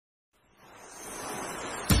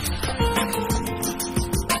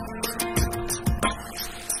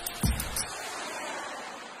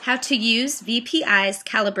How to use VPI's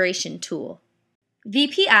calibration tool.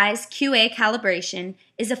 VPI's QA calibration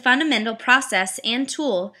is a fundamental process and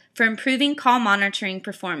tool for improving call monitoring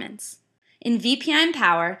performance. In VPI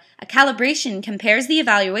Empower, a calibration compares the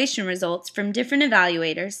evaluation results from different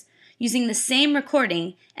evaluators using the same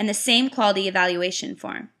recording and the same quality evaluation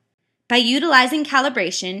form. By utilizing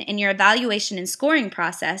calibration in your evaluation and scoring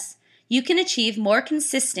process, you can achieve more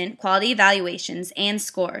consistent quality evaluations and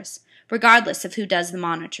scores, regardless of who does the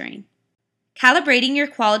monitoring. Calibrating your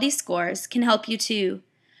quality scores can help you to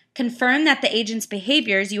confirm that the agent's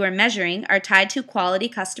behaviors you are measuring are tied to quality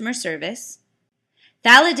customer service,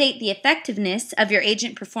 validate the effectiveness of your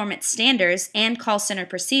agent performance standards and call center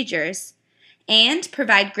procedures, and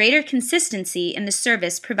provide greater consistency in the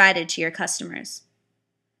service provided to your customers.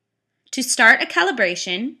 To start a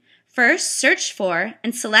calibration, first search for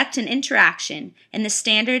and select an interaction in the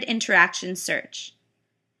standard interaction search.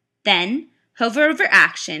 Then, hover over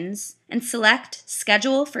Actions and select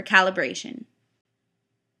Schedule for Calibration.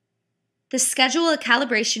 The Schedule a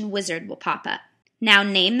Calibration wizard will pop up. Now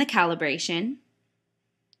name the calibration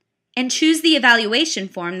and choose the evaluation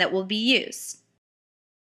form that will be used.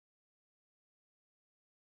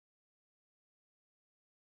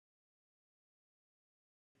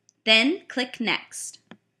 Then click Next.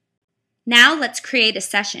 Now let's create a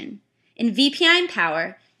session. In VPI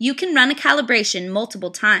Empower, you can run a calibration multiple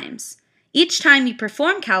times. Each time you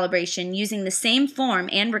perform calibration using the same form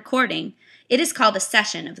and recording, it is called a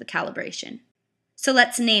session of the calibration. So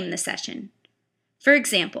let's name the session. For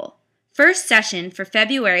example, first session for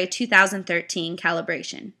February 2013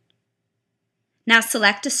 calibration. Now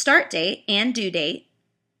select a start date and due date.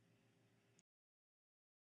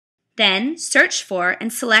 Then search for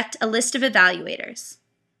and select a list of evaluators.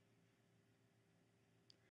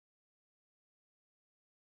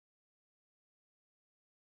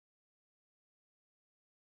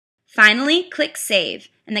 Finally, click Save,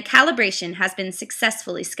 and the calibration has been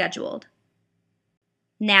successfully scheduled.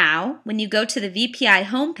 Now, when you go to the VPI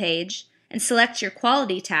homepage and select your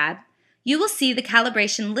Quality tab, you will see the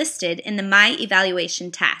calibration listed in the My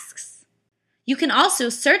Evaluation tasks. You can also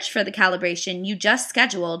search for the calibration you just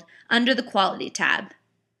scheduled under the Quality tab.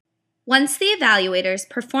 Once the evaluators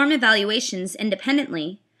perform evaluations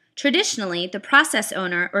independently, traditionally the process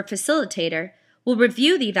owner or facilitator will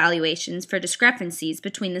review the evaluations for discrepancies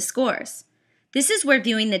between the scores. This is where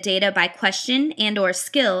viewing the data by question and/or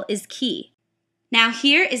skill is key. Now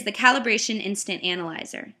here is the Calibration Instant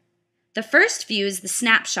Analyzer. The first view is the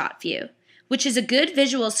snapshot view, which is a good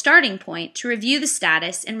visual starting point to review the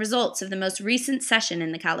status and results of the most recent session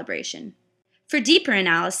in the calibration. For deeper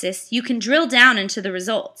analysis, you can drill down into the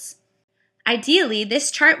results. Ideally, this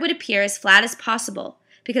chart would appear as flat as possible,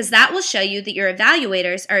 because that will show you that your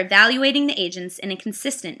evaluators are evaluating the agents in a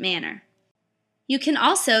consistent manner. You can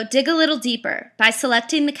also dig a little deeper by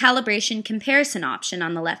selecting the Calibration Comparison option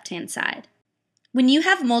on the left-hand side. When you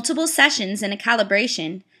have multiple sessions in a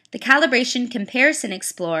calibration, the Calibration Comparison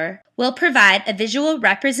Explorer will provide a visual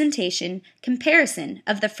representation comparison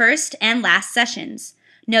of the first and last sessions,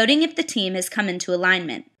 noting if the team has come into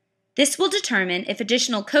alignment. This will determine if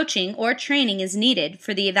additional coaching or training is needed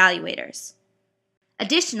for the evaluators.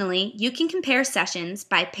 Additionally, you can compare sessions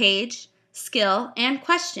by page, skill, and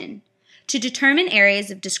question to determine areas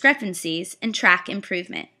of discrepancies and track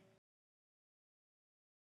improvement.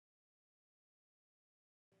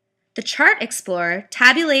 The Chart Explorer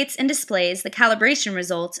tabulates and displays the calibration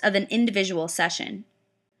results of an individual session.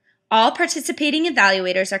 All participating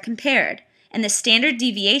evaluators are compared, and the standard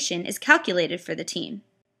deviation is calculated for the team.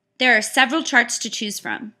 There are several charts to choose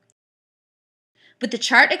from. With the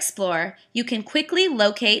Chart Explorer, you can quickly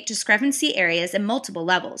locate discrepancy areas at multiple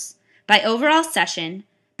levels, by overall session,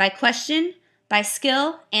 by question, by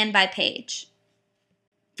skill, and by page.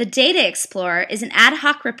 The Data Explorer is an ad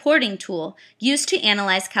hoc reporting tool used to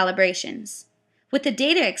analyze calibrations. With the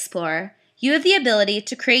Data Explorer, you have the ability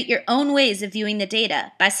to create your own ways of viewing the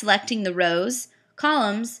data by selecting the rows,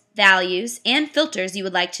 columns, values, and filters you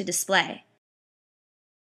would like to display.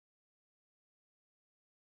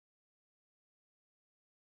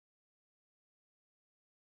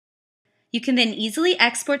 You can then easily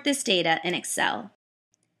export this data in Excel.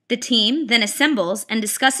 The team then assembles and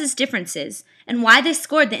discusses differences and why they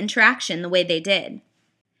scored the interaction the way they did.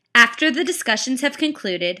 After the discussions have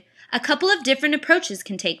concluded, a couple of different approaches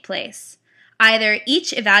can take place. Either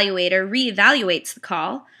each evaluator re-evaluates the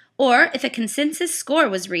call, or if a consensus score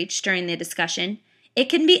was reached during the discussion, it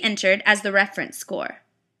can be entered as the reference score.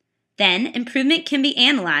 Then, improvement can be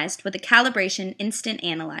analyzed with a Calibration Instant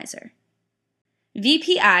Analyzer.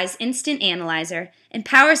 VPI's Instant Analyzer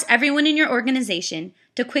empowers everyone in your organization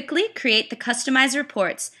to quickly create the customized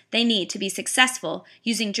reports they need to be successful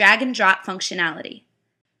using drag-and-drop functionality.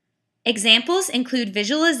 Examples include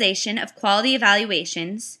visualization of quality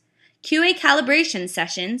evaluations, QA calibration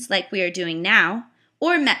sessions like we are doing now,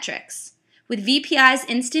 or metrics. With VPI's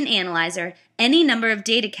Instant Analyzer, any number of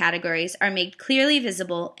data categories are made clearly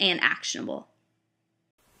visible and actionable.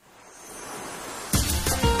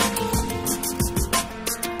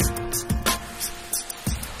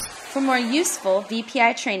 For more useful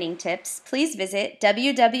VPI training tips, please visit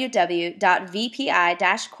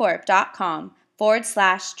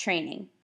www.vpi-corp.com/training.